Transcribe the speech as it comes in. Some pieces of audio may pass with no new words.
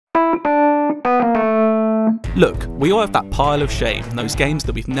Look, we all have that pile of shame, those games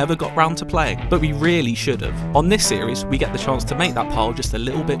that we've never got round to playing, but we really should have. On this series, we get the chance to make that pile just a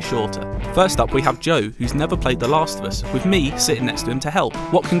little bit shorter. First up, we have Joe, who's never played The Last of Us, with me sitting next to him to help.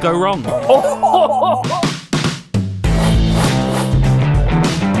 What can go wrong?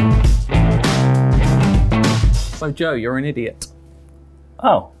 So Joe, you're an idiot.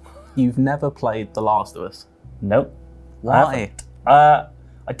 Oh. You've never played The Last of Us? Nope. Why?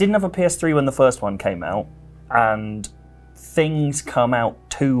 I didn't have a PS3 when the first one came out, and things come out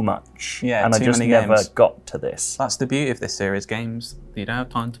too much. Yeah, and I just never got to this. That's the beauty of this series, games you don't have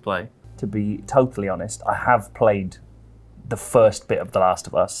time to play. To be totally honest, I have played the first bit of The Last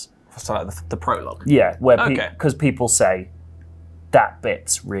of Us. So like the prologue? Yeah, where because people say that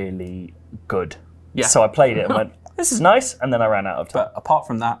bit's really good. Yeah. So I played it and went, this is nice, and then I ran out of time. But apart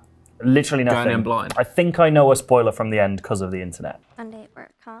from that, literally nothing. Going in blind. I think I know a spoiler from the end because of the internet. Monday at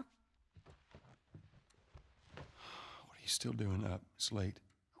work, huh? What are you still doing up? It's late.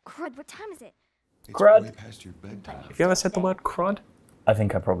 Oh, crud, what time is it? It's Crud. way past your bedtime. have you ever said the word crud? I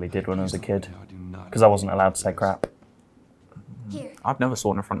think I probably did when I was a kid, because I wasn't allowed to say crap. Here. I've never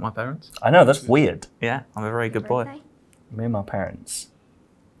sworn in front of my parents. I know, that's weird. Yeah, I'm a very good boy. Birthday? Me and my parents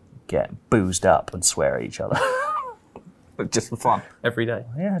get boozed up and swear at each other. But just for fun, every day.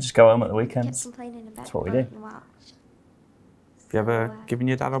 Yeah, just go home at the Get weekends. some playing in a bed. That's what we do. And watch. Have you ever given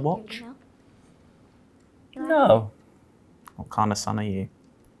your dad a watch? No. What kind of son are you?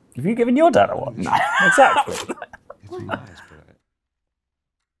 Have you given your dad a watch? No. Exactly. It's nice, but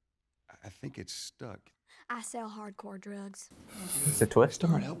I think it's stuck. I sell hardcore drugs. It's a twist.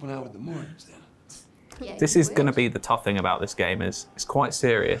 Start helping out with the mornings then. Yeah, This is going to be the tough thing about this game is it's quite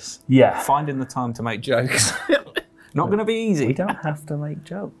serious. Yeah. Finding the time to make jokes. Not going to be easy. We don't have to make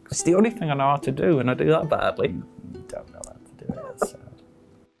jokes. It's the only thing I know how to do, and I do that badly. You don't know how to do it. That's sad.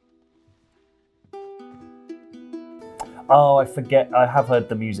 Oh, I forget. I have heard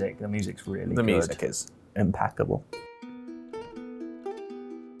the music. The music's really good. The music is impeccable.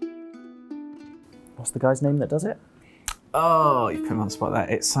 What's the guy's name that does it? Oh, you put me on the spot there.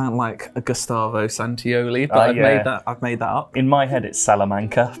 It sounds like a Gustavo Santioli, but I've made that up. In my head, it's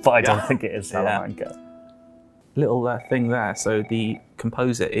Salamanca, but I don't think it is Salamanca. Little thing there. So the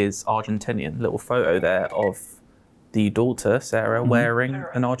composer is Argentinian. Little photo there of the daughter Sarah wearing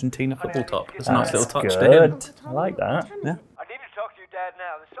an Argentina football top. It's a nice little touch to him. I like that. Yeah. I need to talk to your dad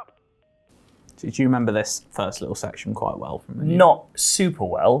now. There's something. Did you remember this first little section quite well from the Not super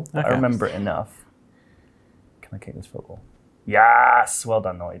well, but I Okay. remember it enough. Can I kick this football? Yes! Well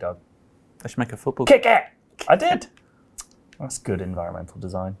done, Naughty Dog. They should make a football. Kick it! I did. That's good environmental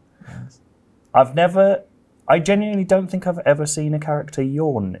design. Yes. I genuinely don't think I've ever seen a character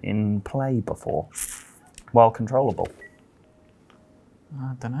yawn in play before, while controllable.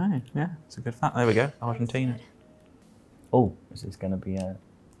 I don't know. Yeah, it's a good fact. There we go. Argentina. Oh, is this going to be a...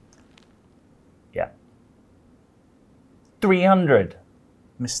 Yeah. 300.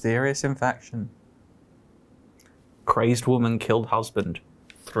 Mysterious infection. Crazed woman killed husband.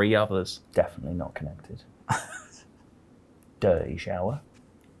 3 others. Definitely not connected. Dirty shower.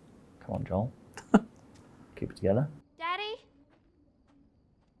 Come on, Joel. Keep it together. Daddy?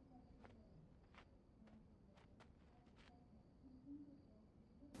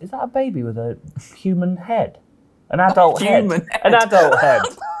 Is that a baby with a human head? An adult head? Human head. An adult head.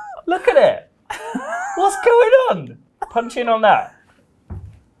 Look at it. What's going on? Punch in on that.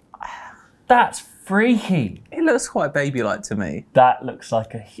 That's freaky. It looks quite baby-like to me. That looks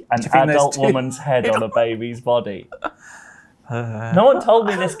like an think there's adult two- woman's head on a baby's body. No one told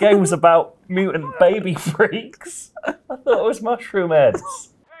me this game was about mutant baby freaks. I thought it was mushroom heads.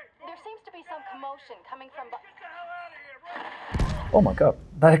 There seems to be some commotion coming from... Oh my god,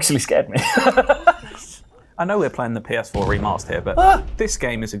 that actually scared me. I know we're playing the PS4 remaster here, but this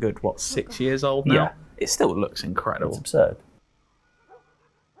game is a good, 6 years old now? Yeah. It still looks incredible. It's absurd.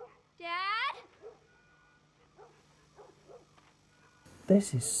 Dad?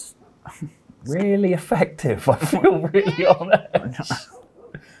 This is really effective. I feel really on edge. Does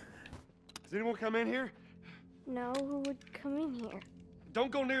anyone come in here? No, who would come in here?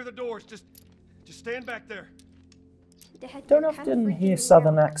 Don't go near the doors. Just stand back there. Dad, Don't you're kind often of freaking hear me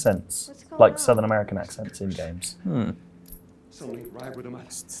southern out. accents, What's going like on? Southern American accents in games. Somebody ride with them.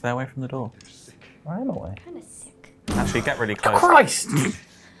 Stay away from the door. I am away. Kind of sick. Actually, get really close. Christ!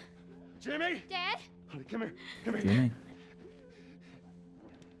 Jimmy! Dad? Honey, come here. Come here. Jimmy.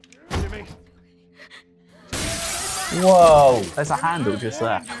 Jimmy. Whoa! There's a handle just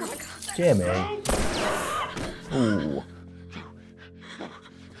there. Jimmy. Ooh.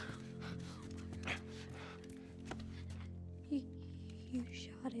 You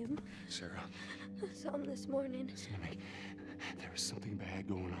shot him. him. Sarah, I saw him this morning. listen to me. There is something bad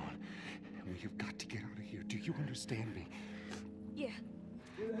going on. And we have got to get out of here. Do you understand me? Yeah.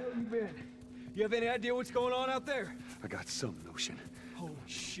 Where the hell you been? You have any idea what's going on out there? I got some notion. Holy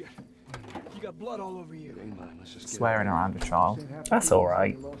shit. You got blood all over you. It ain't mine. Let's just get Swearing around a child. That's all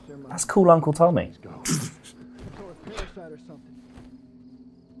right. That's cool, Uncle Tommy. Parasite or something.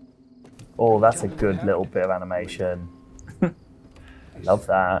 Oh, that's a good little bit of animation. Love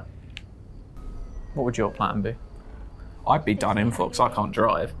that. What would your plan be? I'd be done in for because I can't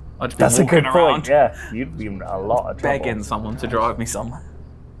drive. I'd just be That's a walking good around point. Yeah, you'd be in a lot of trouble. begging someone to drive me somewhere.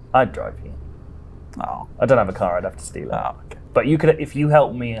 I'd drive you. Oh, I don't have a car. I'd have to steal it. oh okay. But you could, if you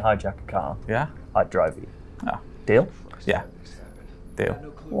help me hijack a car, Yeah? I'd drive you. Oh, Deal? yeah. Deal.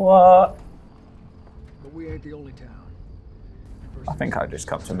 No clue. What? But we ain't the only town. I think I'd just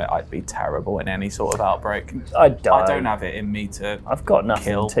come to admit I'd be terrible in any sort of outbreak. I'd die. I don't have it in me to. I've got nothing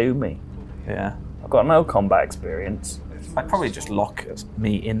kill. to me. Yeah. I've got no combat experience. I'd probably just lock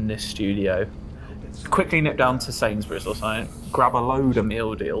me in this studio, quickly nip down to Sainsbury's or something, grab a load of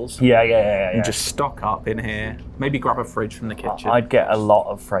meal deals, Yeah. and just stock up in here. Maybe grab a fridge from the kitchen. I'd get a lot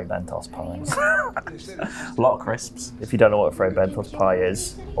of Fray Bentos pies. A lot of crisps. If you don't know what a Fray Bentos pie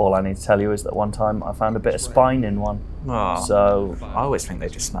is, all I need to tell you is that one time I found a bit of spine in one. Oh, So, I always think they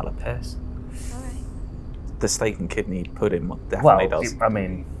just smell of piss. Alright. The steak and kidney pudding definitely well, does. I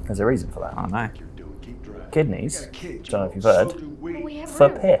mean, there's a reason for that. I know. Kidneys, don't know if you've heard, But we have for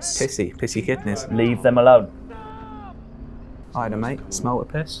room. piss. Pissy kidneys. Leave them alone. I had a mate, smelt of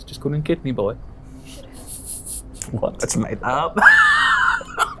piss, just called him Kidney Boy. What? Let's make that up.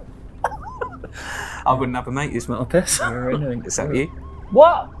 I wouldn't have a mate who smelled of piss. Except you,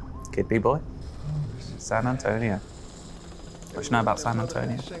 What? Kidney Boy. San Antonio. What do you know about San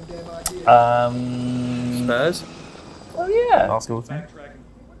Antonio? Spurs? Oh yeah. Basketball team?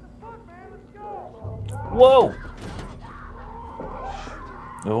 Whoa.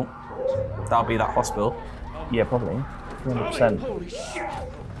 Oh. That'll be that hospital. Yeah, probably. 100%.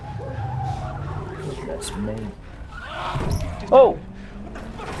 That's me. Oh!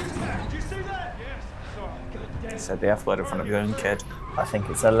 Said the F word in front of your own kid. I think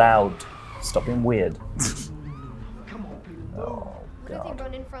it's allowed. Stop being weird. Oh, What are God. they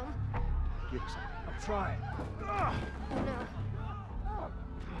running from? I'm trying. Oh no.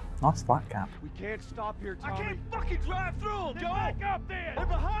 Nice flat cap. We can't stop here, Tommy. I can't fucking drive through them, Joe! Back up there! They're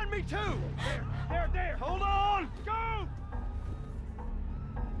behind me, too! There! Hold on! Go!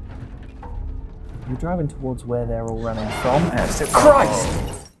 You're driving towards where they're all running from? Christ!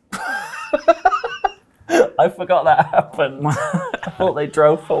 I forgot that happened. I thought they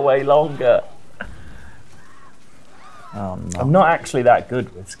drove for way longer. Oh no. I'm not actually that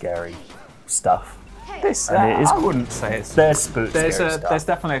good with scary stuff. This, And it is- I wouldn't say it's. There's spook There's scary stuff. there's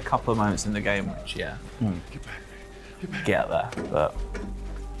definitely a couple of moments in the game which, yeah, get there, but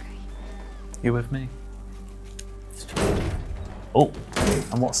you with me? Oh,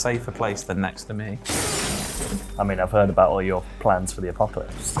 And what safer place than next to me? I mean, I've heard about all your plans for the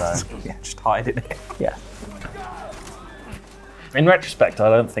apocalypse, so Yeah, just hide in it. yeah. In retrospect, I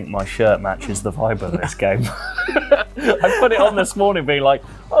don't think my shirt matches the vibe of this game. I put it on this morning being like,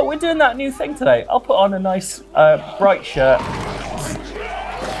 oh, we're doing that new thing today. I'll put on a nice bright shirt.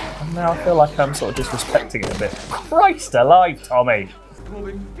 And now I feel like I'm sort of disrespecting it a bit. Christ alive, Tommy.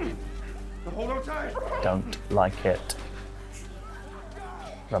 Hold on tight! Don't like it.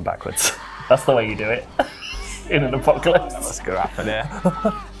 Run backwards. That's the way you do it. In an apocalypse. That's gonna happen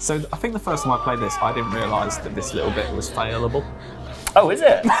here. So I think the first time I played this, I didn't realise that this little bit was failable. Oh, is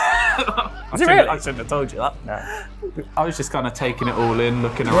it? Is it really? I shouldn't have told you that. No. I was just kind of taking it all in,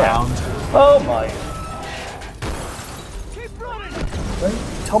 looking around. Oh my. Keep running!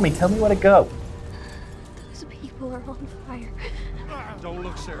 Wait, Tommy, tell me where to go. Those people are on fire. Don't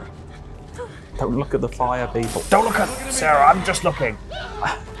look, Sarah. Don't look at the fire, people. Don't look at Sarah, I'm just looking.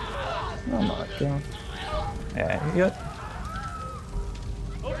 Oh my God. Yeah, you good?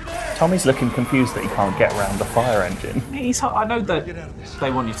 Tommy's looking confused that he can't get around the fire engine. I know that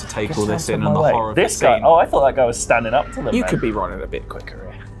they want you to take all this in Out and of the my way. horror of This the guy, scene. oh, I thought that guy was standing up to them. You then. could be running a bit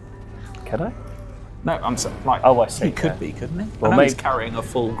quicker here. Could I? No, I'm sorry. Like, Oh, I see, He could yeah. be, couldn't he? Well, I know he's maybe- carrying a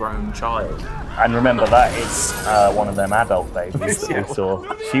full-grown child. And remember, that is one of them adult babies that Yeah. we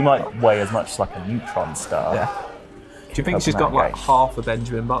saw. She might weigh as much as like a neutron star. Yeah. Do you think Open she's that got like gate. half a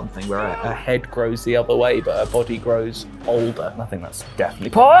Benjamin Button thing where her head grows the other way, but her body grows older? I think that's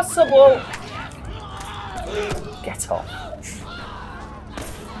definitely possible. Get off.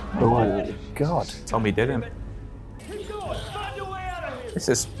 Oh God. Tommy did him. This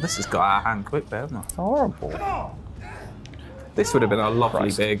has got our hand quick there, hasn't it? Horrible. This would have been a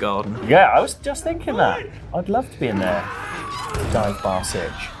lovely beer garden. Yeah, I was just thinking that. I'd love to be in there. Dive bar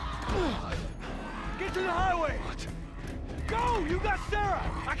sitch. Get to the highway! Go! You got Sarah!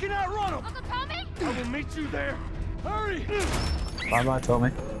 I can outrun him! Uncle Tommy? I will meet you there! Hurry! Bye-bye,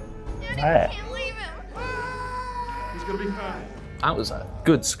 Tommy. Daddy, Hey. I can't leave him. He's gonna be fine. That was a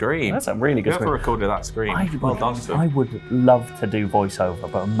good scream. That's a really good Whoever scream. recorded that scream, well done to I him. would love to do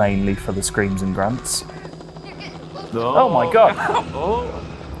voiceover, but mainly for the screams and grunts. They're getting close. Oh my god! Oh.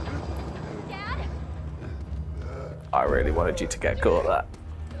 Dad? I really wanted you to get caught that.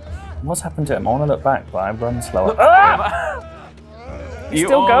 What's happened to him? I want to look back, but I run slower. Ah!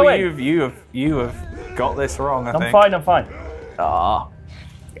 Still going. You have got this wrong, I think. I'm fine, I'm fine. Ah.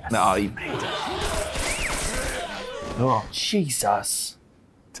 Yes. No, you made it. Oh. Jesus.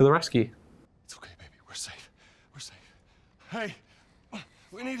 To the rescue. It's okay, baby. We're safe. We're safe. Hey,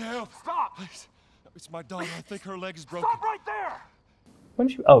 we need help. Stop! Please. It's my daughter. I think her leg is broken. Stop right there! When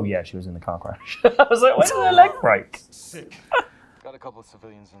she? Oh yeah, she was in the car crash. I was like, when did her leg break? Sick. Got a couple of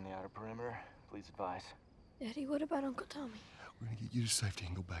civilians on the outer perimeter. Please advise. Daddy, what about Uncle Tommy? We're gonna get you to safety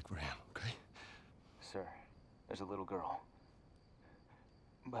and go back for him, okay? Sir, there's a little girl.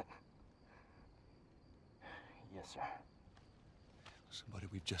 But... Yes, sir. Somebody,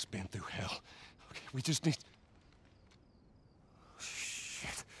 we've just been through hell. Okay, we just need...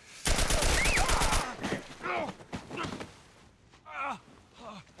 Shit.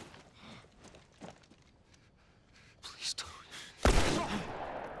 Please don't.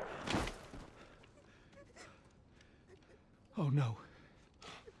 Oh no.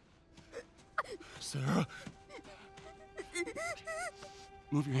 Sarah.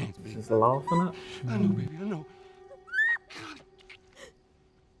 Move your hands, baby. Just laughing at. I know, baby, I know.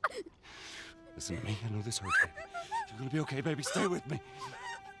 Listen to me, I know this hurts, baby. You're gonna be okay, baby. Stay with me. All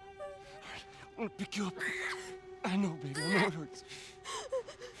right, I'm gonna pick you up. I know, baby, I know it hurts.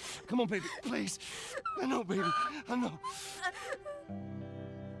 Come on, baby, please. I know, baby, I know.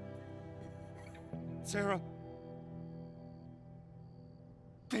 Sarah.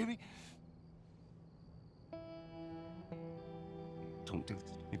 Baby. Don't do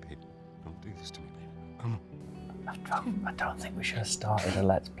this to me, baby. Don't do this to me, baby. Come on. I don't think we should have started a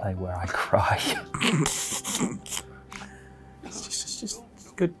Let's Play where I cry. It's just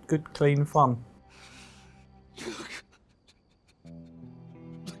good, clean fun. Please,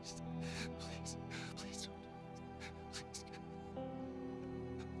 please, please don't. Please.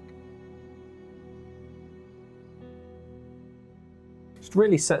 It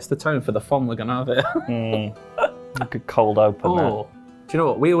really sets the tone for the fun we're gonna have here. Like a cold open. Oh, do you know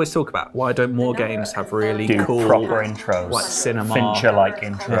what we always talk about? Why don't more games have really Do cool, proper intros. like cinema, Fincher-like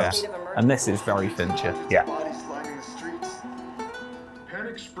Yeah. intros. And this is very Fincher. Yeah.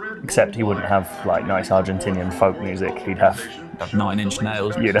 Except he wouldn't have like nice Argentinian folk music. He'd have Have 9 Inch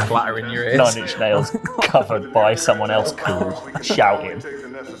Nails You'd have clatter in your ears. 9 Inch Nails covered by someone else cool shouting.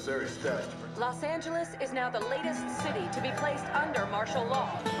 Los Angeles is now the latest city to be placed under martial law.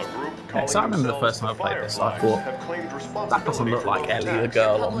 Yeah, so I remember the first time I played this, I thought, that doesn't look like Ellie, the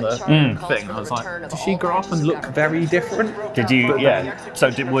girl on the thing. I was like, does she grow up and look very different? Did you? Yeah. So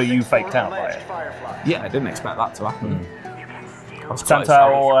were you faked out by it? Yeah, I didn't expect that to happen. I was Santa close.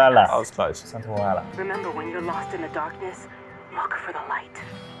 Oala. I was close. Santa Oala. Remember, when you're lost in the darkness, look for the light.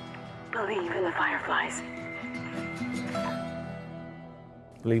 Believe in the fireflies.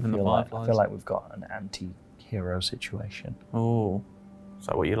 Believe in the I fireflies. feel like we've got an anti-hero situation. Oh, is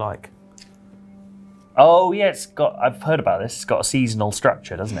that what you like? Oh yeah, it's got. I've heard about this. It's got a seasonal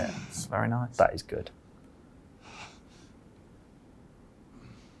structure, doesn't it? It's very nice. That is good.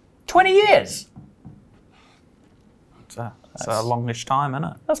 20 years. It's a longish time, isn't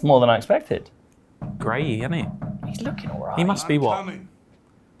it? That's more than I expected. Grey, isn't he? He's looking all right. He must be what?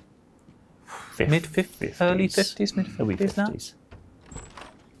 Mid 50s, early 50s, mid He'll be 50s now? 50s.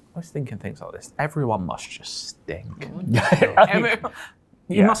 I was thinking things like this. Everyone must just stink. You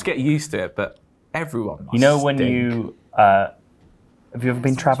Yeah. must get used to it, but everyone must You know when stink. you have you ever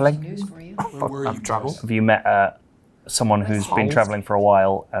been travelling? I've travelled. Have you met someone who's been travelling for a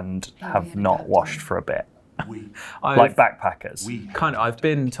while and have not washed for a bit? Like backpackers. I've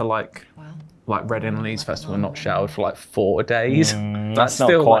been to like Reading and Leeds Festival and not showered for like 4 days. That's not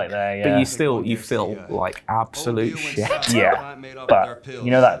still quite there, yeah. But you feel like absolute shit. Yeah, but you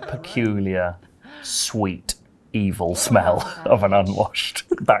know that peculiar, sweet, evil smell of an unwashed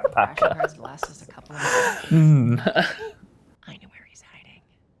backpacker. Lasts us a couple of minutes. I know where he's hiding.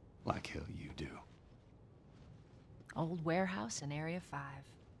 Like hell you do. Old warehouse in Area 5.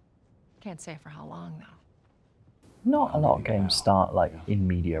 Can't say for how long, though. Not a lot of games start like in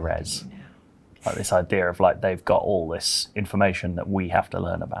media res. Like this idea of like they've got all this information that we have to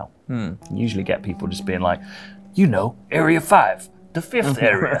learn about. You usually get people just being like, you know, Area 5, the 5th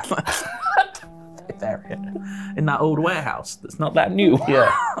area. Fifth area. In that old warehouse that's not that new.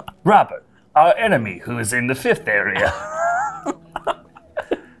 Yeah. Robert, our enemy who is in the 5th area.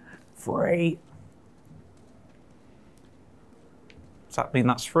 Free. Does that mean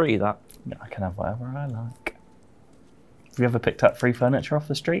that's free, that? Yeah, I can have whatever I like. Have you ever picked up free furniture off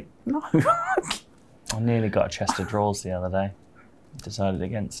the street? No. I nearly got a chest of drawers the other day. Decided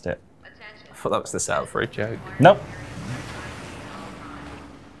against it. I thought that was the setup for a joke. Nope.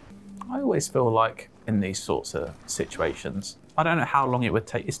 I always feel like in these sorts of situations, I don't know how long it would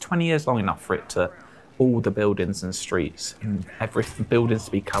take. Is 20 years long enough for it to, all the buildings and streets and everything, buildings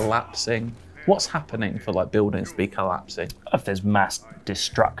to be collapsing? What's happening for like buildings to be collapsing? If there's mass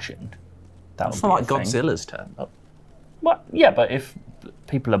destruction, That's not like Godzilla's turn up. What? Yeah, but if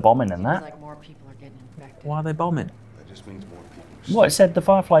people are bombing and that. Like more people are getting infected. Why are they bombing? That just means more people. Well, it said the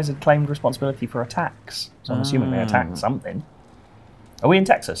Fireflies had claimed responsibility for attacks, so I'm assuming they attacked something. Are we in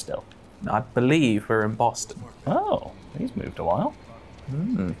Texas still? I believe we're in Boston. Oh, he's moved a while.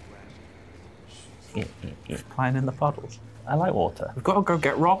 Playing in the puddles. I like water. We've got to go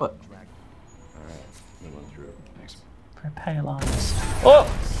get Robert. Move on through. Thanks. Prepare lives. Oh!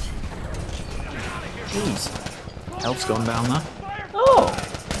 Jeez. Elf's gone down there. Oh!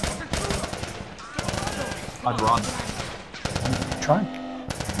 I'd run. Try.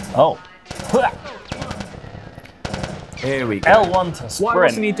 Oh. Here we go. L1 to sprint. Why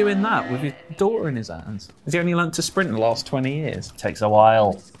wasn't he doing that with his daughter in his hands? Has he only learnt to sprint in the last 20 years? Takes a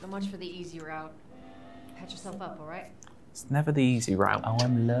while. So much for the easy route. Patch yourself up, all right? It's never the easy route. Oh,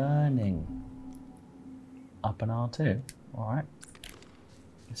 I'm learning. Up an R2. Alright.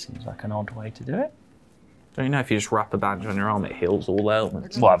 It seems like an odd way to do it. Don't you know if you just wrap a bandage on your arm, it heals all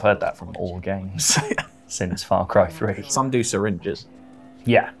ailments? Well, I've heard that from all games since Far Cry 3. Some do syringes.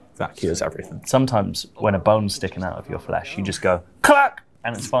 Yeah. That cures everything. Sometimes when a bone's sticking out of your flesh, you just go, clack,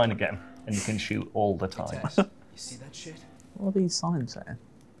 and it's fine again. And you can shoot all the time. You see that shit? What are these signs saying?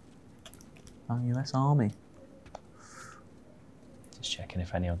 Oh, US Army. Just checking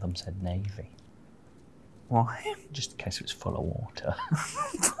if any of them said Navy. Why? Just in case it was full of water.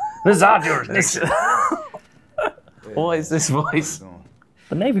 This is our jurisdiction. What is this voice?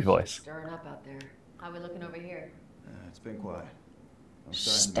 The Navy voice. Stirring up out there. How we looking over here? It's been quiet.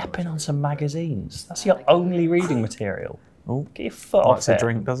 Stepping on some magazines. That's your only reading material. Oh, get your foot likes off a it.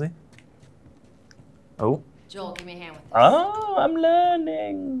 drink, does he? Oh. Joel, give me a hand with this. Oh, I'm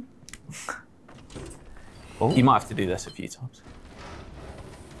learning. Oh. You might have to do this a few times.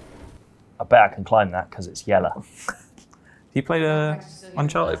 I bet I can climb that because it's yellow. Have you played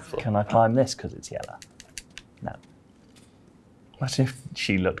Uncharted before? Can I climb this because it's yellow? No. Imagine if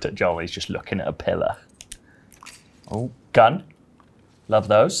she looked at Joel, he's just looking at a pillar. Oh, gun. Love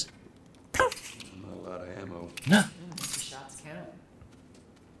those. Not a lot of ammo. Shots count.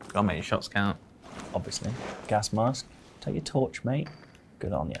 Gotta make your shots count. Obviously. Gas mask. Take your torch, mate.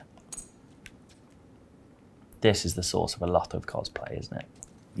 Good on you. This is the source of a lot of cosplay, isn't it?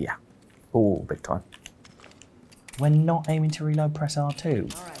 Yeah. Oh, big time. When not aiming to reload, press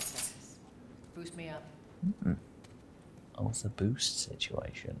R2. All right, Texas. Boost me up. Oh, it's a boost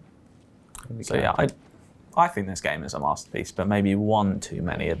situation. So yeah, I think this game is a masterpiece, but maybe one too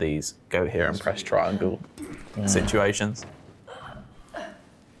many of these go here and press triangle situations.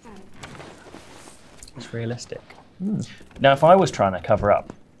 It's realistic. Now, if I was trying to cover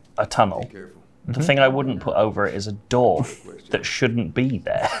up a tunnel, the thing I wouldn't put over it is a door that shouldn't be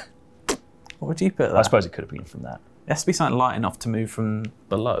there. What would you put there? I suppose it could have been from that. It has to be something light enough to move from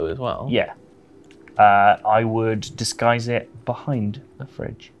below as well. Yeah. I would disguise it behind the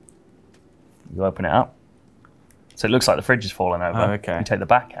fridge. You open it up. So it looks like the fridge is falling over. Oh, okay. You take the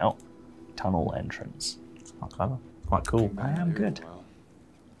back out. Tunnel entrance. It's quite clever. Quite cool. I am good.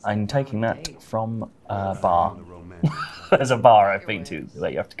 I'm taking that from a bar. There's a bar I've been to where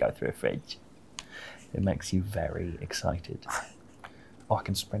you have to go through a fridge. It makes you very excited. Oh, I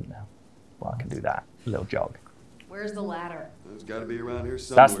can sprint now. Well, I can do that. A little jog. Where's the ladder? It's got to be around here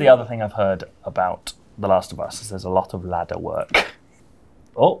somewhere. That's the other thing I've heard about The Last of Us, is there's a lot of ladder work.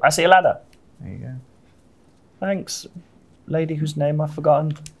 Oh, I see a ladder. There you go. Thanks, lady whose name I've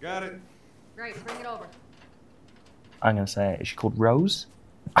forgotten. Got it. Great, bring it over. I'm going to say, is she called Rose?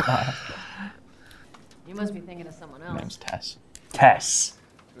 You must be thinking of someone Her else. name's Tess. Tess.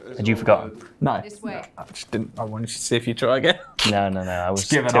 Had you forgotten? No. This way. I just didn't. I wanted to see if you try again. No. I was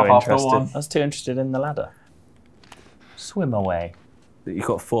Just give it too up after interested. one. I was too interested in the ladder. Swim away. You've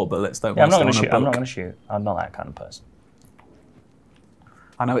got 4 bullets, don't Yeah, I'm not going to waste shoot. them on a I'm not book. going to shoot. I'm not that kind of person.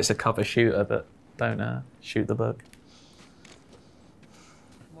 I know it's a cover shooter, but don't shoot the bug.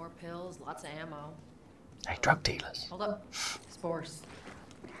 More pills, lots of ammo. Hey, drug dealers. Hold up. Spores.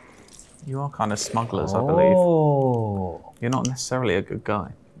 You are kind of smugglers, I believe. Oh. You're not necessarily a good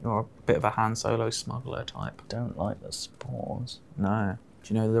guy. You're a bit of a Han Solo smuggler type. Don't like the spores. No.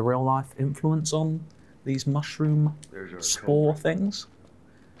 Do you know the real life influence on these mushroom spore things?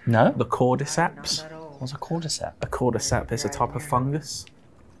 No? The cordyceps. What's a cordyceps? A cordyceps is a type of fungus.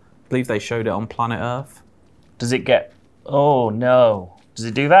 I believe they showed it on planet Earth. Does it get... Oh, no. Does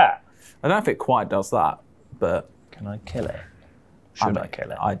it do that? I don't know if it quite does that, but... Can I kill it? Should I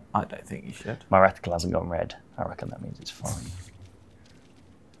kill it? I don't think you should. My reticle hasn't gone red. I reckon that means it's fine.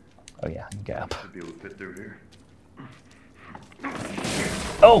 Oh yeah, I can get up. Should be able to fit through here.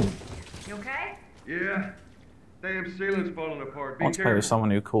 Oh! You okay? Yeah. Damn ceiling's falling apart. I want to play with someone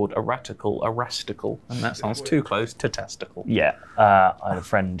who called a reticle a resticle, and that sounds too close to testicle. Yeah, I had a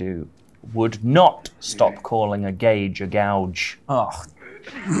friend who would not stop calling a gauge a gouge. Oh.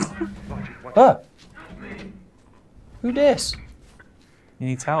 Who dis? He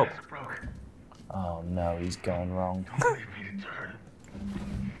needs help. Oh no, he's gone wrong.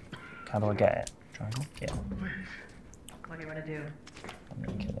 How do I get it? Triangle? Yeah. What do you want to do? I'm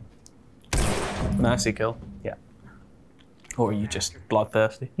gonna kill him. Mercy kill? Yeah. Or are you just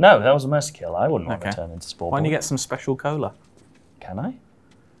bloodthirsty? No, that was a mercy kill. I wouldn't want to Okay. turn into spore. Why don't you get some special cola? Can I?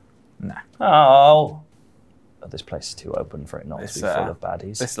 Nah. Oh! But this place is too open for it not to be full of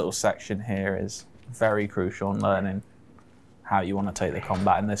baddies. This little section here is very crucial in learning how you want to take the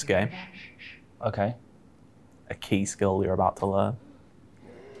combat in this game. Okay. A key skill you're about to learn.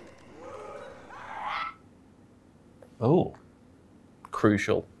 Oh.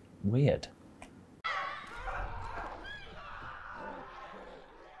 Crucial. Weird.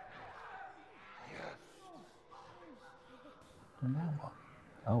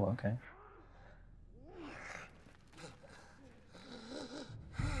 Oh, okay.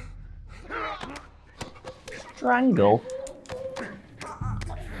 Strangle?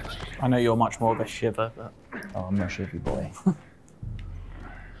 I know you're much more of a shiver, but... Oh, I'm no shivy boy.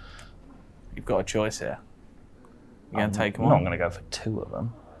 You've got a choice here. You're going to take them I'm on? not going to go for two of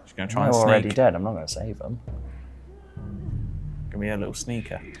them. Just going to try They're and sneak. already dead. I'm not going to save them. Give me a little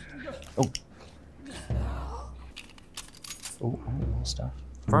sneaker. Oh. Oh, more stuff.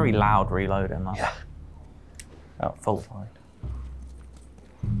 Very loud reloading. That. Yeah. Oh, full. Fine.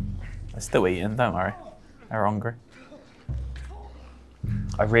 They're still eating, don't worry. They're hungry.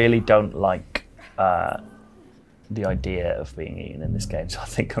 I really don't like the idea of being eaten in this game, so I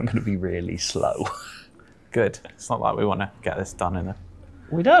think I'm going to be really slow. Good. It's not like we want to get this done in a...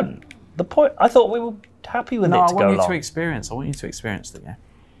 We don't. The point... I thought we were happy with it to go No, I want you long. to experience. I want you to experience the game.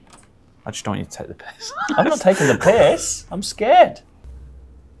 I just don't want you to take the piss. I'm not taking the piss. I'm scared.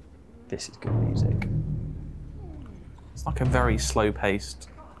 This is good music. It's like a very slow-paced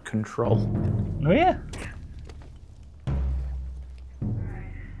Control. Oh, yeah.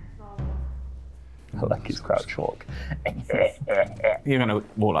 I like his crouch walk. You're going to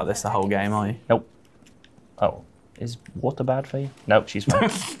walk like this the whole game, aren't you? Nope. Oh, is water bad for you? Nope, she's fine.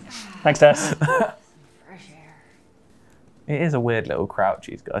 Thanks, Tess. It is a weird little crouch,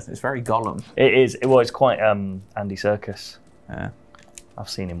 these guys. It's very Gollum. It is. Well, it's quite Andy Serkis. Yeah. I've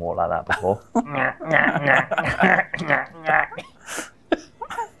seen him walk like that before.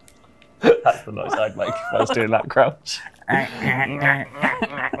 That's the noise I'd make if I was doing that crouch.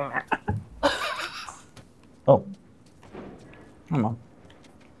 Oh. Come on.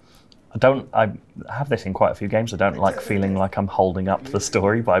 I have this in quite a few games. I don't like feeling like I'm holding up the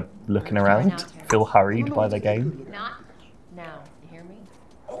story by looking around. Feel hurried by the game. Not now. You hear me?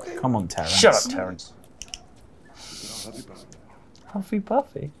 Come on, Terrence. Shut up, Terrence. Huffy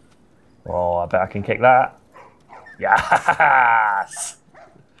Puffy. Oh, I bet I can kick that. Yes!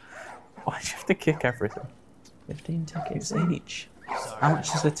 Why do you have to kick everything? 15 tickets each. How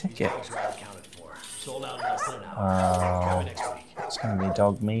much is a ticket? Oh, it's going to be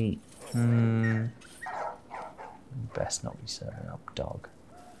dog meat. Hmm. Best not be serving up dog.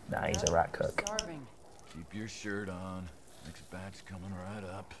 Nah, he's a rat cook. Keep your shirt on. Next batch coming right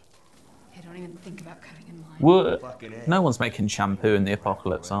up. Hey, don't even think about cutting in line. What? No one's making shampoo in the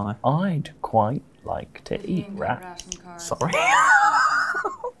apocalypse, are I'd quite like to eat rat. they? Sorry.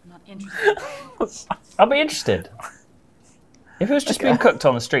 Not interested. I'll be interested. If it was just being cooked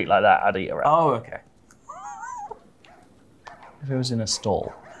on the street like that, I'd eat a rat. Oh, okay. If it was in a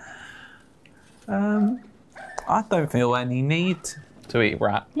stall. I don't feel any need to eat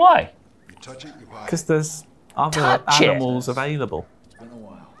rat. Why? Because there's other Touch it. animals available.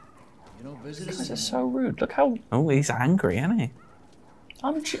 This is so rude. Look how... Oh, he's angry, isn't he?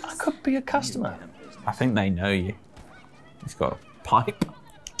 I could be a customer. I think they know you. He's got a pipe.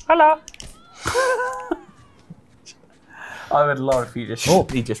 Hello. I would love if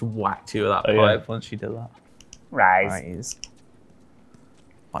he just whacked you with that pipe once you did that. Rise. He's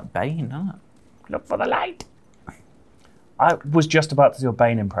like Bane, isn't it? Look for the light. I was just about to do a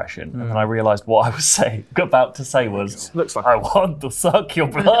Bane impression, and then I realised what I was about to say was, looks like I want to suck your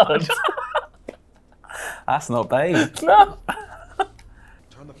blood. That's not Bane. No.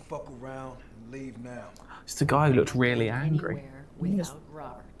 Turn the fuck around and leave now. It's the guy who looked really angry. Without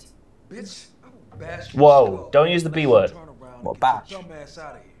Robert. Bitch, I will bash your Whoa, skull. don't use the B word. Turn around What, and get bash? your dumb ass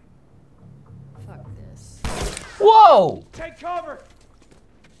out of here. Fuck this. Whoa! Take cover!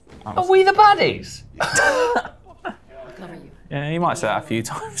 Are we the baddies? I'll cover you. Yeah, you might say that a few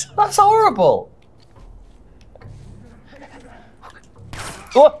times. That's horrible.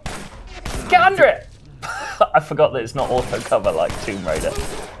 What? Get under it! I forgot that it's not auto cover like Tomb Raider.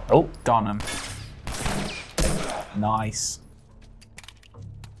 Oh, Donham. Nice.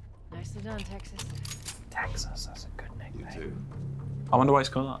 Nicely done, Texas. Texas, that's a good You nickname. too. I wonder why it's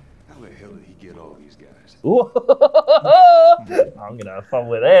called that. How the hell did he get all these guys? I'm gonna have fun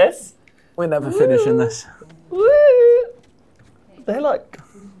with this. We're never finishing this. Woo! They're like,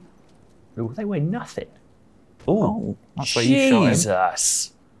 ooh, they weigh nothing. Oh, that's where you shot him.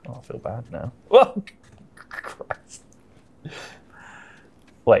 Jesus. Oh, I feel bad now. Whoa. Christ.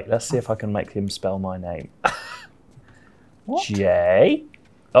 Wait, let's see if I can make him spell my name. What? J.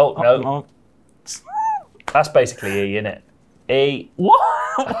 Oh, no. Oh. That's basically E, isn't it? E.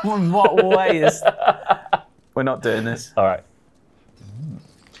 What? In what way is... We're not doing this. All right.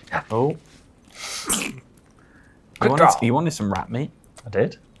 Oh. Quick draw. You wanted some rat meat? I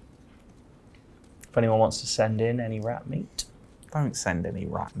did. If anyone wants to send in any rat meat. Don't send any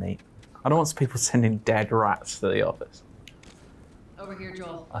rat meat. I don't want people sending dead rats to the office. Over here,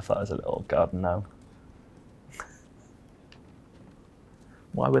 Joel. I thought it was a little garden gnome.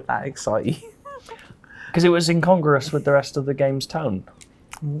 Why would that excite you? Because it was incongruous with the rest of the game's tone.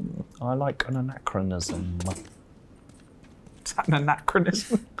 I like an anachronism. Is that an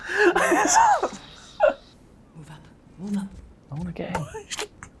anachronism? Move up. Move up. I want to get him.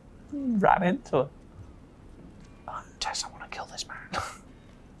 Ran into it. Tess, I want to kill this man.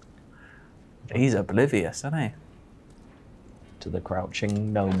 He's oblivious, isn't he? To the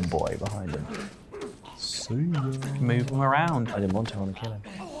crouching gnome boy behind him. See ya. Move him around. I didn't want to, I want to kill him.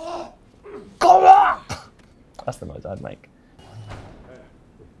 Go up! That's the noise I'd make.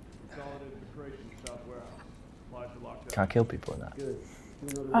 Can I kill people with that?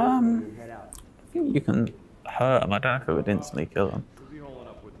 I think you can hurt him. I don't know if it would instantly kill him. Who's he holding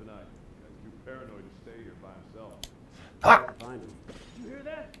up with tonight? Guy's too paranoid to stay here by himself. Ah! Did you hear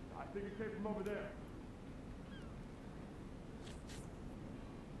that? I think it came from over there.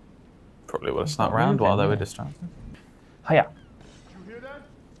 Probably would have snuck round while they were distracted. Hiya. Did you hear that?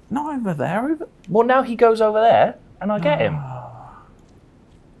 Not over there. Over. Well, now he goes over there, and I get him. Oh,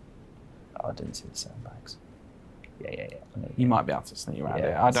 I didn't see the sandbags. Yeah. You might be able to sneak around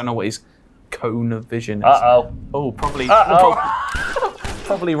Yeah, it. I don't know what his cone of vision is. Uh-oh. Oh, probably. Uh-oh.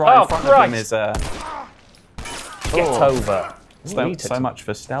 Probably right in front of him is. Get over. So much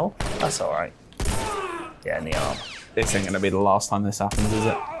for stealth. That's all right. Yeah, in the arm. This ain't going to be the last time this happens, is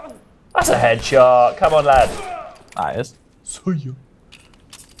it? That's a headshot. Come on, lad. That is. See you.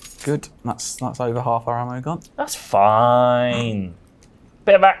 Good. That's over half our ammo gone. That's fine.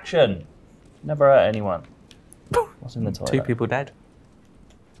 Bit of action. Never hurt anyone. What's in the toilet? 2 people dead.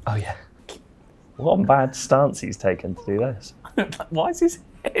 Oh, yeah. What a bad stance he's taken to do this. Why is his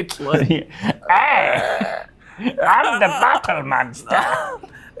head like... Hey, I'm the battle monster.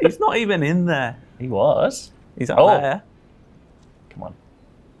 He's not even in there. He was. He's up there. Come on.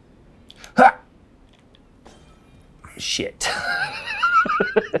 Ha! Shit.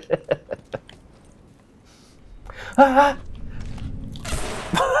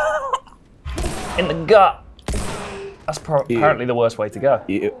 In the gut. That's apparently the worst way to go.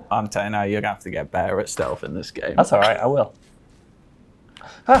 I'm telling you, you're going to have to get better at stealth in this game. That's all right, I will.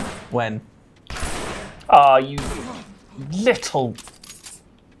 When? Oh, you little...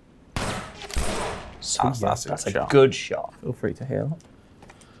 That's a good shot. Feel free to heal.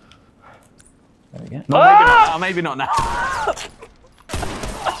 There we go. No, maybe not now.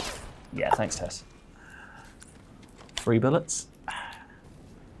 Yeah, thanks, Tess. 3 bullets.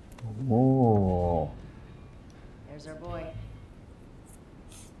 Ooh. There's our boy.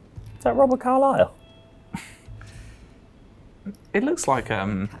 Is that Robert Carlyle? It looks like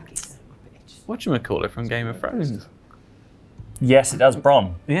whatchamacallit from Game of Thrones. Yes, it does.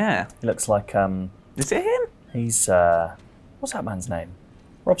 Bronn. Yeah. He looks like Is it him? He's what's that man's name?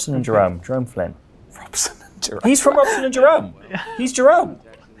 Robson and Jerome. Jerome Flynn. Robson and Jerome. He's from Robson and Jerome. He's Jerome.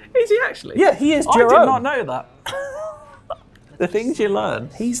 Is he actually? Yeah, he is I Jerome. did not know that. The things you learn.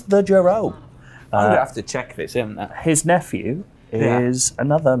 He's the Jerome. I'm going to have to check if it's him now. His nephew is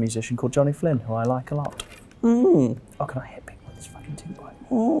another musician called Johnny Flynn, who I like a lot. Mm. Oh, can I hit people with this fucking 2x?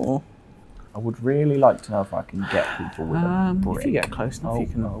 Oh. I would really like to know if I can get people with a brick. If you get close enough, you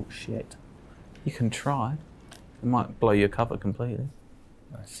can. Oh shit! You can try. It might blow your cover completely.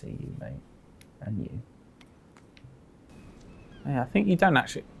 I see you, mate, and you. Yeah, I think you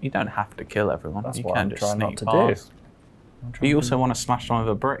don't have to kill everyone. That's you what can I'm just trying sneak not to past. do. But you also want to smash one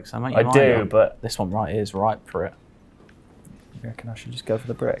with a brick, so make I your do, mind up. but this one right here is ripe for it. You reckon I should just go for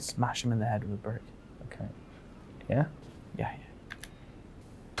the brick? Smash him in the head with a brick. Okay. Yeah. Yeah.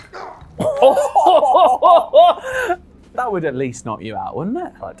 Oh! That would at least knock you out, wouldn't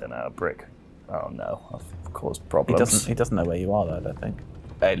it? I don't know, a brick. Oh no, I've caused problems. He doesn't know where you are though, I don't think.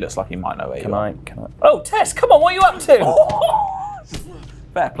 It looks like he might know where you are. Can I? Oh, Tess, come on, what are you up to?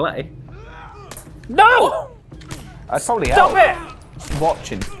 Fair play. No! I'd probably Stop help.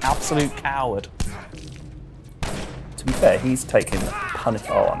 Watching, absolute coward. To be fair, he's taking punish.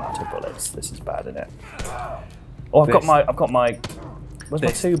 Oh, I'm out of bullets. This is bad, isn't it? Oh, I've got my. Where's my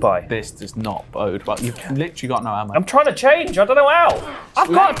 2x? This does not bode well. You've literally got no ammo. I'm trying to change. I don't know how.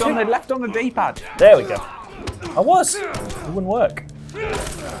 I've got left on the D-pad. There we go. I was. It wouldn't work.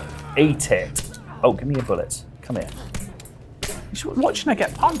 Eat it. Oh, give me your bullets. Come here. You're watching her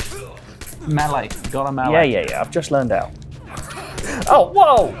get punched. Melee. You got a melee. Yeah. I've just learned out. Oh,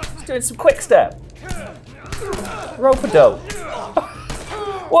 whoa! He's doing some quick step. Rope-a-dope.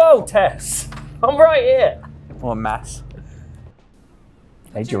 Whoa, Tess. I'm right here. What a mess.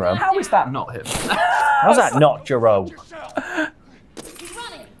 Hey, Jerome. How is that not him? How's that not Jerome?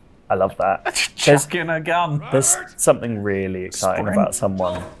 I love that. Chucking a gun. There's something really exciting about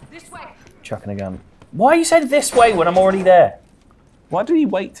someone chucking a gun. Why are you saying this way when I'm already there? Why did he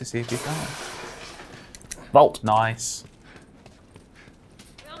wait to see if he found? Vault. Nice.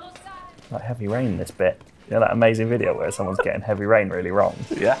 Like heavy rain this bit. You know that amazing video where someone's getting heavy rain really wrong?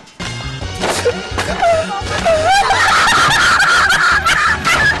 Yeah.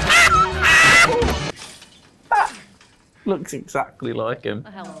 Looks exactly like him.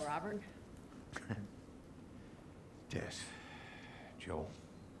 Hello, Robert. Yes. Joel.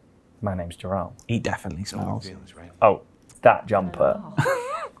 My name's Jerome. He definitely smells. Feelings, right? Oh, that jumper.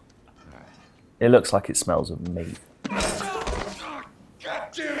 It looks like it smells of meat.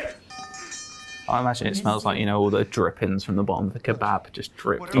 I imagine it smells like, you know, all the drippings from the bottom of the kebab just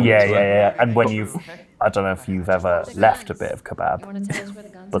dripped. Yeah. And when I don't know if you've ever left a bit of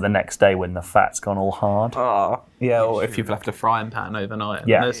kebab, but the next day when the fat's gone all hard. Oh, yeah, or if you've left a frying pan overnight. And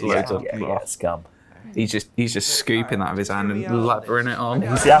Yeah, there's loads of scum. He's just scooping that with his hand and lathering it on.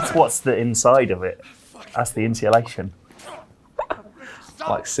 That's what's the inside of it. That's the insulation.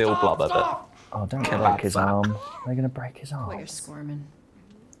 Like seal blubber, but oh, don't break his arm. They're gonna break his arm. What, you're squirming?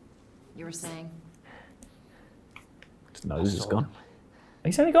 You were saying? his nose is gone.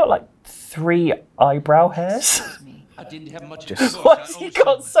 He's only got like 3 eyebrow hairs. I didn't have much. Why's he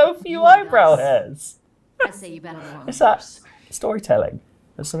got so few eyebrow hairs? I say you better go. Is that storytelling?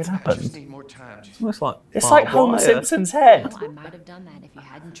 Has something happened? Need more time. It's like Homer Simpson's head. I might have done that if you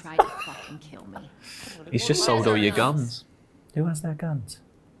hadn't tried to fucking kill me. He's just sold all your guns. Who has their guns?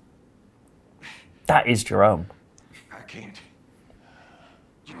 That is Jerome. I can't.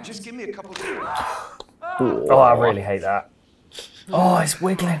 Just give me a couple seconds. Oh, I really hate that. Oh, it's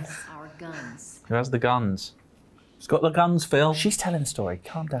wiggling. Our guns. Who has the guns? He's got the guns, Phil. She's telling the story.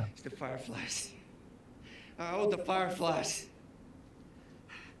 Calm down. It's the fireflies. Oh, the fireflies.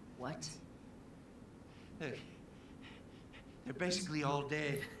 What? They're basically all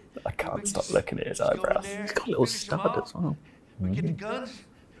dead. I can't stop looking at his eyebrows. He's got a little stud as well. We get the guns?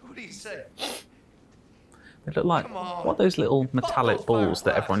 What do you say? They look like, what are those little metallic balls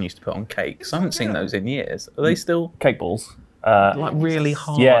that everyone used to put on cakes? I haven't seen those in years. Are they still cake balls? Like really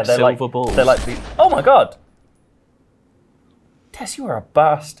hard yeah, they're silver like, balls? They're like the... Oh my god! Tess, you are a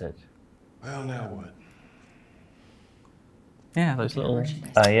bastard. Well, now what? Yeah, those little...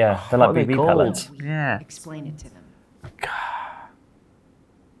 yeah, they're like What are they BB called? pellets. Yeah. Explain it to them.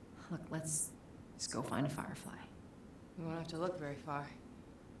 Look, let's go find a firefly. We won't have to look very far.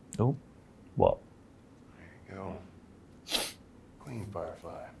 Oh. What? There you go. Queen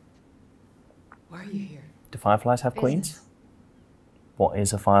firefly. Why are you here? Do fireflies have queens? What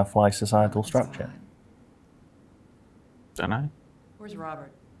is a firefly societal structure? Don't know. Where's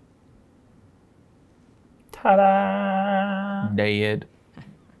Robert? Ta-da! Dead.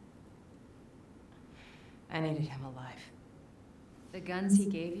 I needed him alive. The guns he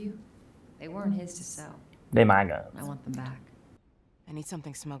gave you, they weren't his to sell. They my guns. I want them back. I need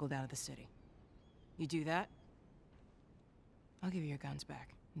something smuggled out of the city. You do that, I'll give you your guns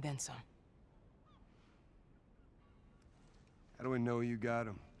back, then some. How do we know you got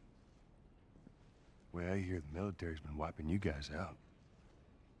them? Well, I hear the military's been wiping you guys out.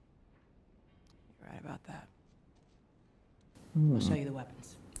 You're right about that. Hmm. I'll show you the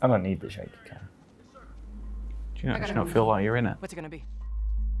weapons. I don't need the shaky cam. Do you not feel like you're in it? What's it gonna be?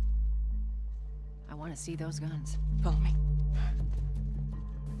 I want to see those guns. Follow me.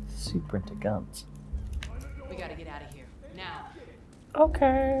 Super into guns. We gotta get out of here. Now.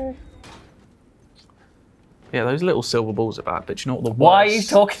 Okay. Yeah, those little silver balls are bad, but do you know what the worst? Why are you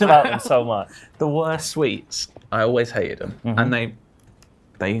talking about them so much? The worst sweets. I always hated them, and they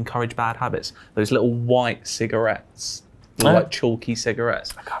encourage bad habits. Those little white cigarettes, like chalky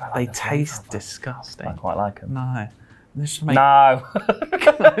cigarettes. They taste disgusting. I quite like them. No. They just make, No.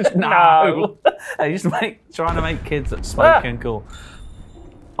 no. They just trying to make kids that smoking cool.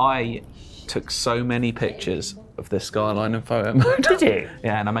 I took so many pictures of this skyline in photo mode. Did you?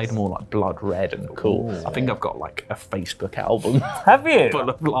 Yeah, and I made them all like blood red and cool. Ooh. I think I've got like a Facebook album. Have you? Full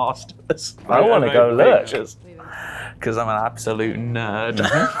of Last of Us. I want to go look. Because I'm an absolute nerd.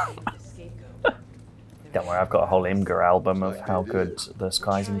 Don't worry, I've got a whole Imgur album of how good the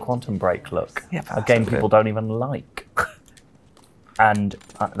skies in Quantum Break look. Yeah, a game people don't even like. And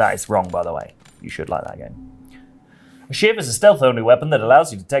that is wrong, by the way. You should like that game. A shiv is a stealth-only weapon that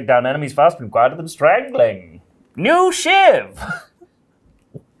allows you to take down enemies faster and quieter than strangling. New shiv!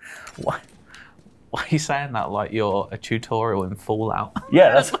 Why are you saying that like you're a tutorial in Fallout?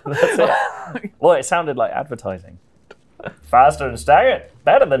 Yeah, that's it. Well, it sounded like advertising. Faster and staggering,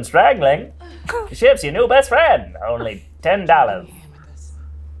 better than strangling. Shiv's your new best friend. Only $10.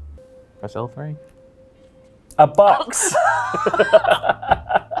 Press L3. A box.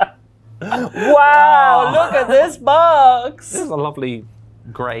 Wow, look at this box. This is a lovely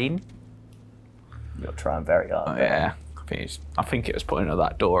grain. You're trying very hard. Oh, yeah, I think it was pointing at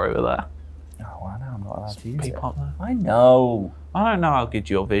that door over there. Oh, well, now I'm not allowed to use it. Peep up there. I know. I don't know how good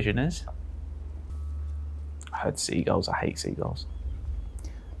your vision is. I heard seagulls. I hate seagulls.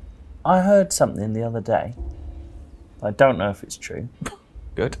 I heard something the other day. I don't know if it's true.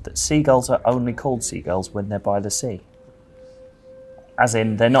 Good. That seagulls are only called seagulls when they're by the sea. As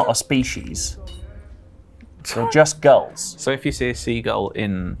in, they're not a species. They're just gulls. So if you see a seagull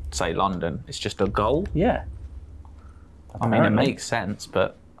in, say, London, it's just a gull? Yeah. I mean, it makes sense,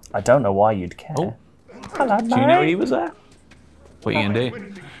 but... I don't know why you'd care. Oh. Hello, Do you know he was there? What are you going to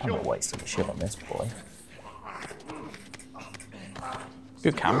do? I'm not wasting the shit on this boy.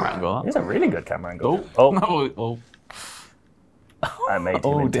 Good camera angle. It's a really good camera angle. Oh. Oh. I made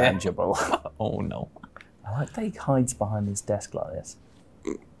him intangible. Oh, no. I like that he hides behind his desk like this.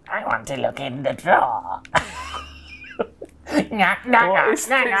 I want to look in the drawer. What is this?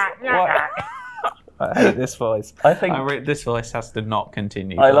 I hate this voice. I think this voice has to not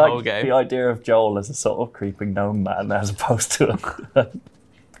continue I the whole like game. the idea of Joel as a sort of creeping gnome man as opposed to a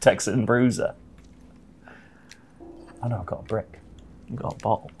Texan bruiser. Oh no, I've got a brick. You got a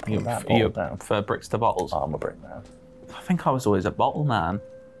bottle. You prefer bricks to bottles? Oh, I'm a brick man. I think I was always a bottle man.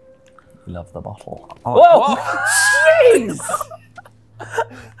 You love the bottle. Oh, whoa! Jeez!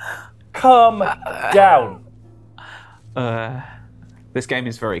 Calm down. This game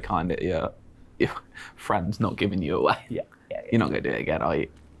is very kind at your friends not giving you away. Yeah. You're not going to do it again, are you?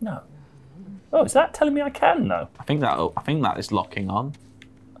 No. Oh, is that telling me I can though? I think that is locking on.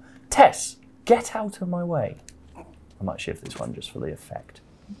 Tess, get out of my way. I might shift this one just for the effect.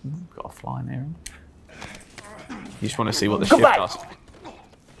 Got a fly near him. You just want to see what the shift does.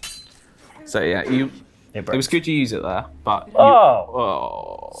 So yeah, it was good you use it there, but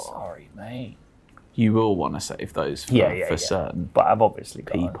sorry, mate. You will want to save those for certain. But I've obviously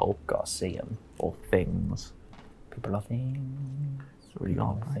people got to see them or things. People are things. Really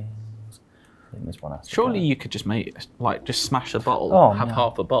hard. Things. I think this one has to Surely go. you could just just smash a bottle, have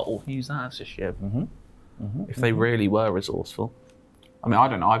half a bottle, use that as a shiv. If they really were resourceful. I mean, I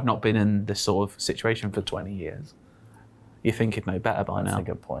don't know. I've not been in this sort of situation for 20 years. You think you'd know better by now. That's a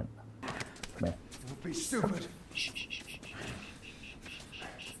good point. Come here. Don't be stupid.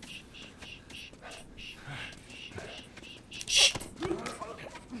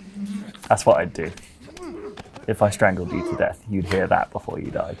 That's what I'd do. If I strangled you to death, you'd hear that before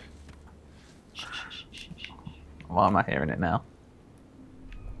you died. Why am I hearing it now?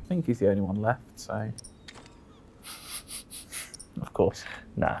 I think he's the only one left, so... Of course.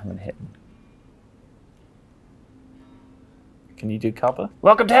 Nah, I'm gonna hit him. Can you do cover?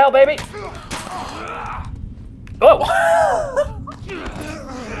 Welcome to hell, baby! Oh!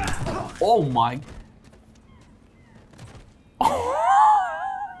 Oh my.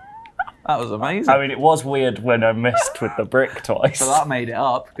 That was amazing. I mean, it was weird when I missed with the brick twice. So that made it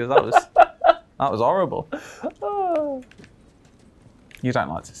up, because that was horrible. You don't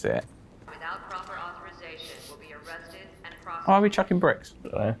like to see it. Without proper authorization, will be arrested and prosecuted. Why are we chucking bricks?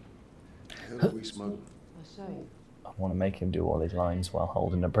 I We smoke. want to make him do all his lines while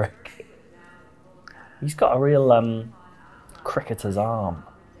holding a brick. He's got a real cricketer's arm.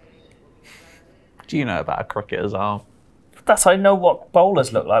 Do you know about a cricketer's arm? That's how I know what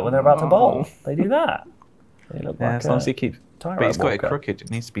bowlers look like when they're about to bowl. They do that. They look Yeah, like as long as he keeps. tightrope But he's got it walker. crooked.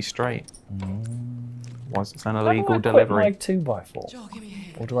 It needs to be straight. Why is it an How do I illegal quit delivery? my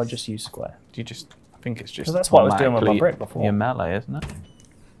 2x4? Or do I just use square? Do you just? I think it's just. 'Cause that's what I was doing with my automatically brick before. Your melee, isn't it?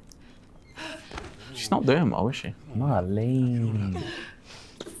 She's not doing well, is she? Marlene.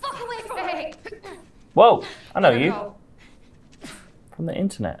 Fuck away from me! Whoa! I know you. From the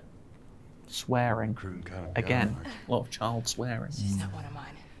internet. Swearing. Again. A lot of child swearing. She's not one of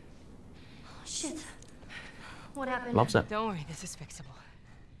mine. Shit. What happened? Loves it. Don't worry, this is fixable.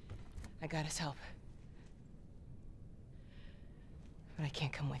 I got his help. But I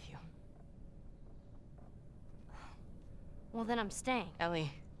can't come with you. Well, then I'm staying.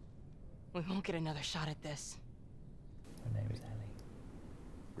 Ellie, we won't get another shot at this. Her name is Ellie.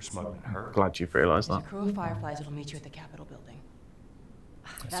 We're smuggling her. Glad you've realised There's that. a crew of Fireflies that'll meet you at the Capitol building.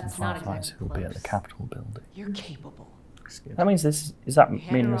 There's That's some not fireflies exactly who'll be at the close. Capitol building. You're capable. That means this is that You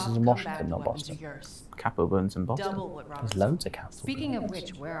hand mean her this off, is in come Washington, back, the not weapons Boston? are yours. Capitol burns in Boston. Double what Robert's There's loads of Capitol Speaking of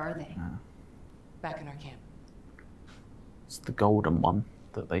buildings. which, where are they? back in our camp. It's the golden one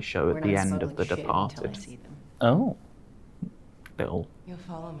that they show We're at the not end of smuggling The shit until I Departed. see them. Oh. Little You'll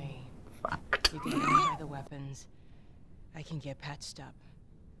follow me. fact. You can identify the weapons. I can get patched up.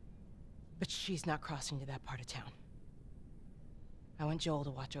 But she's not crossing to that part of town. I want Joel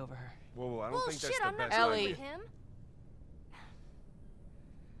to watch over her. Whoa, I don't Bullshit, think that's the I'm not best going Ellie. with him.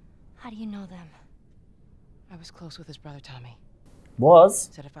 How do you know them? I was close with his brother Tommy. Was?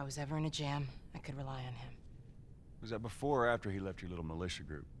 Said if I was ever in a jam, I could rely on him. Was that before or after he left your little militia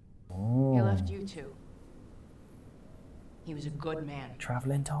group? Oh. He left you too. He was a good man.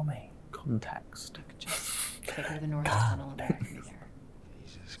 Traveling Tommy. Context. Take her to the North Tunnel and back from there.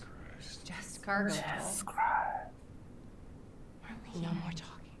 Jesus Christ. Just cargo. Jesus Christ. No more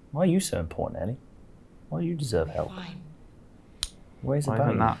talking. Why are you so important, Ellie? Why do you deserve help? Fine. Where's the Why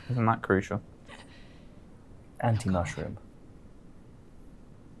boat? isn't that crucial? Anti-mushroom.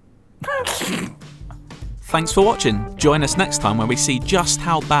 Thanks for watching. Join us next time when we see just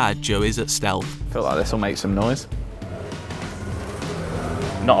how bad Joe is at stealth. I feel like this will make some noise.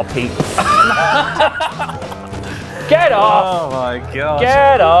 Not a peep. Get off! Oh my god.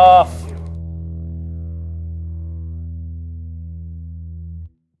 Get off!